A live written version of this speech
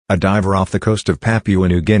A diver off the coast of Papua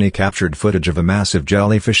New Guinea captured footage of a massive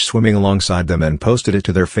jellyfish swimming alongside them and posted it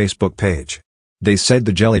to their Facebook page. They said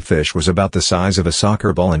the jellyfish was about the size of a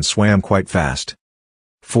soccer ball and swam quite fast.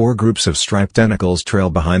 4 groups of striped tentacles trail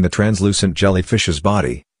behind the translucent jellyfish's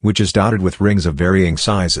body, which is dotted with rings of varying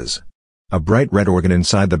sizes. A bright red organ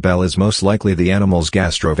inside the bell is most likely the animal's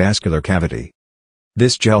gastrovascular cavity.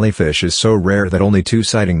 This jellyfish is so rare that only 2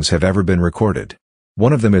 sightings have ever been recorded.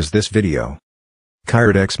 One of them is this video.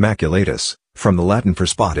 Chirodectes maculatus, from the Latin for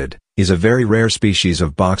spotted, is a very rare species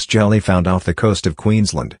of box jelly found off the coast of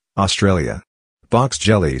Queensland, Australia. Box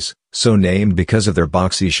jellies, so named because of their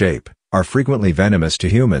boxy shape, are frequently venomous to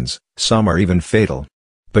humans, some are even fatal.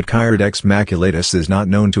 But Chirodectes maculatus is not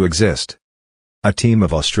known to exist. A team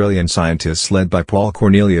of Australian scientists led by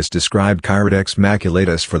Cornelius described Chirodectes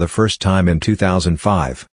maculatus for the first time in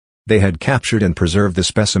 2005. They had captured and preserved the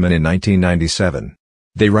specimen in 1997.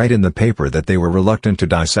 They write in the paper that they were reluctant to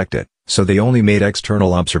dissect it, so they only made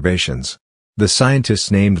external observations. The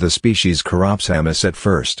scientists named the species Chiropsamus at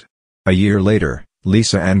first. A year later,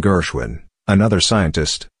 Lisa Ann Gershwin, another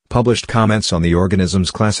scientist, published comments on the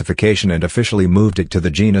organism's classification and officially moved it to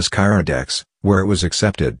the genus Chirodectes, where it was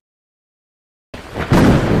accepted.